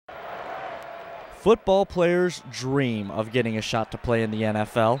Football players dream of getting a shot to play in the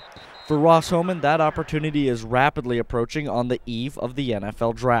NFL. For Ross Homan, that opportunity is rapidly approaching on the eve of the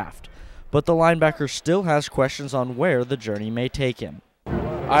NFL draft. But the linebacker still has questions on where the journey may take him.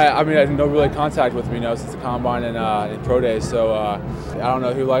 I mean, I had no really contact with me since the combine and in pro days, so I don't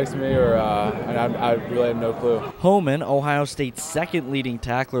know who likes me, or I really have no clue. Homan, Ohio State's second leading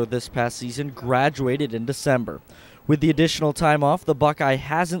tackler this past season, graduated in December. With the additional time off, the Buckeye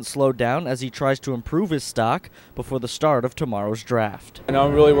hasn't slowed down as he tries to improve his stock before the start of tomorrow's draft. I know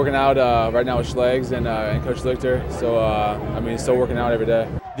I'm really working out right now with Schlegs and Coach Lichter, so I mean, still working out every day.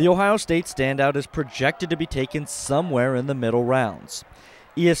 The Ohio State standout is projected to be taken somewhere in the middle rounds.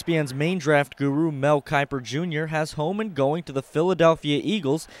 ESPN's main draft guru, Mel Kiper Jr., has Homan going to the Philadelphia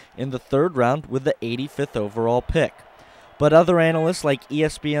Eagles in the third round with the 85th overall pick. But other analysts like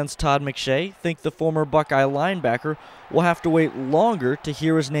ESPN's Todd McShay think the former Buckeye linebacker will have to wait longer to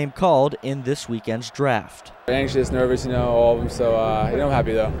hear his name called in this weekend's draft. Anxious, nervous, all of them, so I'm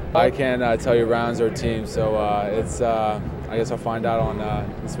happy though. I can't tell you rounds or teams, so I guess I'll find out on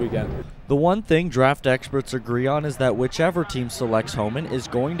this weekend. The one thing draft experts agree on is that whichever team selects Homan is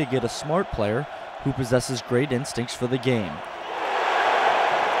going to get a smart player who possesses great instincts for the game.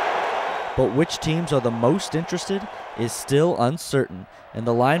 But which teams are the most interested is still uncertain, and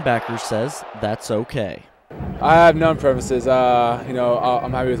the linebacker says that's okay. I have none preferences.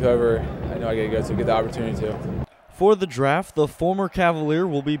 I'm happy with whoever I get the opportunity to. For the draft, the former Cavalier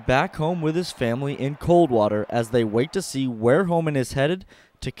will be back home with his family in Coldwater as they wait to see where Homan is headed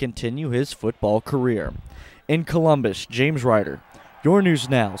to continue his football career. In Columbus, James Ryder, your News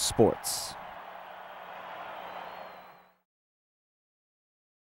Now Sports.